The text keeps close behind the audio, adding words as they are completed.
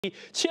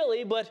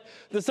Chilly, but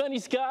the sunny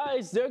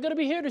skies, they're going to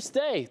be here to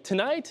stay.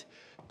 Tonight,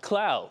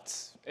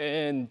 clouds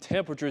and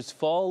temperatures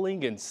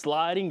falling and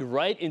sliding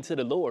right into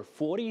the lower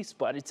 40s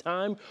by the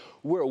time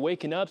we're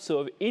waking up.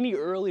 So if any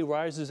early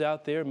risers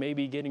out there may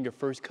be getting your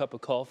first cup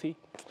of coffee,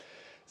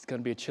 it's going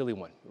to be a chilly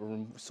one,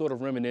 sort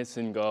of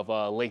reminiscent of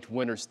late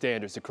winter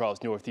standards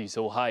across Northeast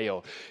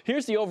Ohio.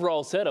 Here's the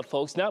overall setup,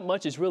 folks. Not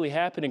much is really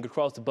happening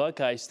across the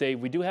Buckeye State.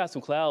 We do have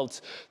some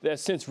clouds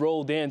that since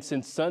rolled in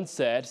since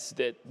sunset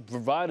that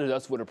provided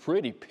us with a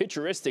pretty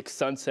picturesque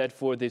sunset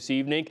for this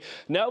evening.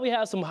 Now we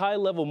have some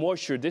high-level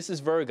moisture. This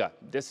is Virga.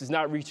 This is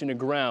not reaching the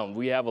ground.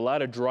 We have a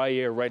lot of dry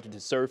air right at the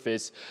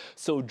surface.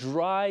 So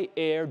dry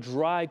air,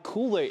 dry,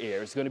 cooler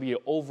air is going to be an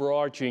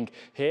overarching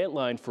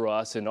headline for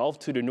us. And off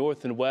to the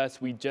north and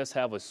west, we just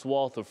have a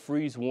swath of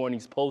freeze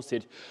warnings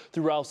posted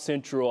throughout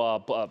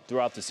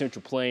the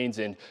central plains,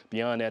 and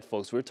beyond that,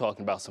 folks, we're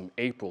talking about some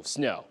April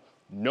snow.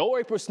 No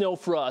April snow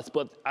for us,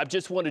 but I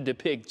just wanted to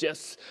depict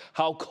just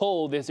how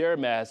cold this air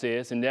mass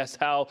is, and that's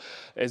how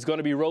it's going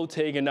to be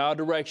rotating in our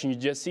direction. You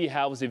just see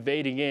how it's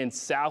evading in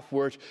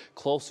southward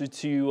closer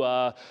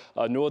to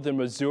northern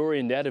Missouri,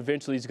 and that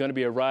eventually is going to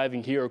be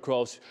arriving here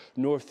across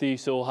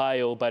Northeast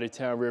Ohio by the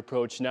time we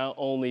approach not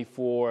only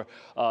for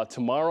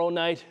tomorrow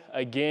night,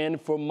 again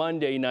for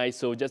Monday night.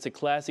 So just a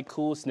classic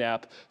cool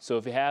snap. So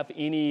if you have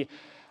any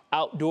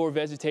outdoor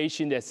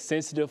vegetation that's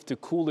sensitive to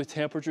cooler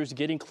temperatures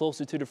getting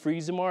closer to the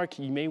freezing mark,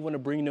 you may want to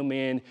bring them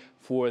in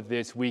for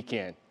this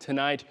weekend.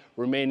 Tonight,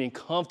 remaining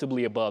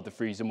comfortably above the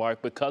freezing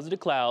mark because of the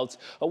clouds,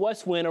 a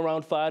west wind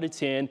around 5 to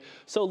 10,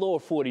 so lower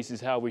 40s is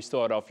how we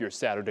start off your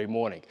Saturday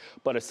morning.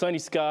 But a sunny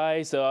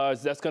skies,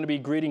 that's going to be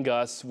greeting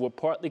us with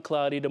partly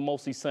cloudy to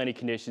mostly sunny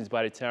conditions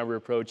by the time we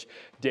approach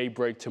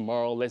daybreak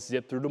tomorrow. Let's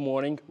zip through the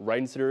morning, right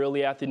into the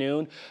early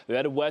afternoon.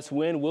 That west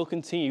wind will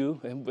continue,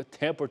 and with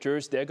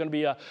temperatures, they're going to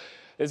be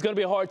it's going to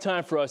be a hard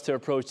time for us to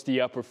approach the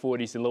upper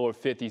 40s and lower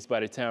 50s by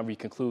the time we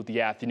conclude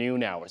the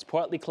afternoon hours.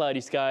 Partly cloudy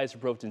skies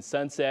approaching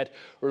sunset,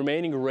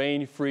 remaining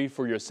rain-free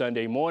for your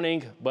Sunday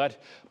morning.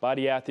 But by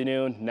the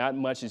afternoon, not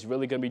much is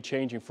really going to be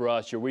changing for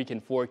us. Your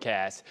weekend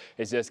forecast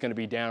is just going to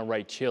be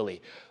downright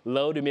chilly.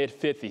 Low to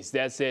mid-50s.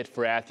 That's it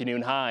for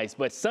afternoon highs.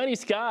 But sunny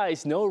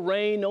skies, no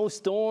rain, no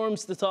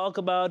storms to talk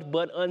about,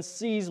 but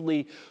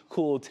unseasonably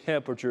cool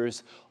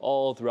temperatures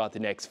all throughout the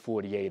next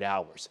 48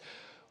 hours.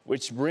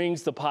 Which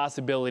brings the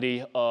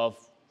possibility of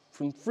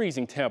some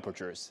freezing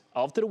temperatures.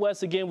 Off to the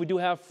west again, we do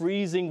have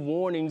freezing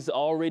warnings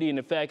already in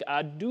effect.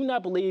 I do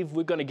not believe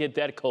we're going to get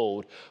that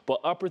cold, but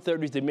upper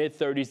 30s to mid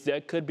 30s,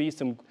 that could be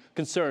some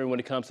concern when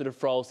it comes to the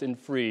frost and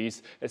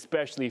freeze,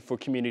 especially for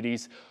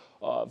communities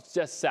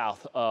just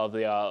south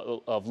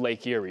of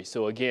Lake Erie.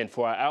 So again,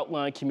 for our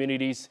outlying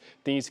communities,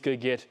 things could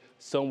get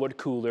somewhat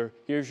cooler.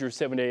 Here's your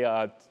 7-day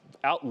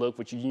outlook,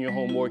 which is Union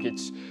Home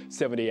Mortgage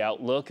 7-day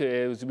outlook.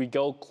 As we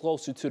go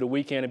closer to the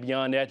weekend and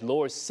beyond that,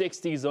 lower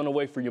 60s on the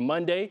way for your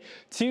Monday.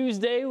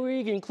 Tuesday,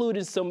 we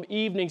included some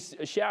evening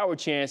shower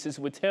chances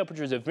with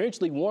temperatures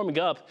eventually warming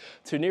up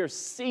to near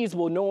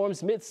seasonable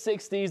norms, mid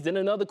 60s, then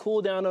another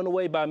cool down on the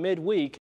way by midweek.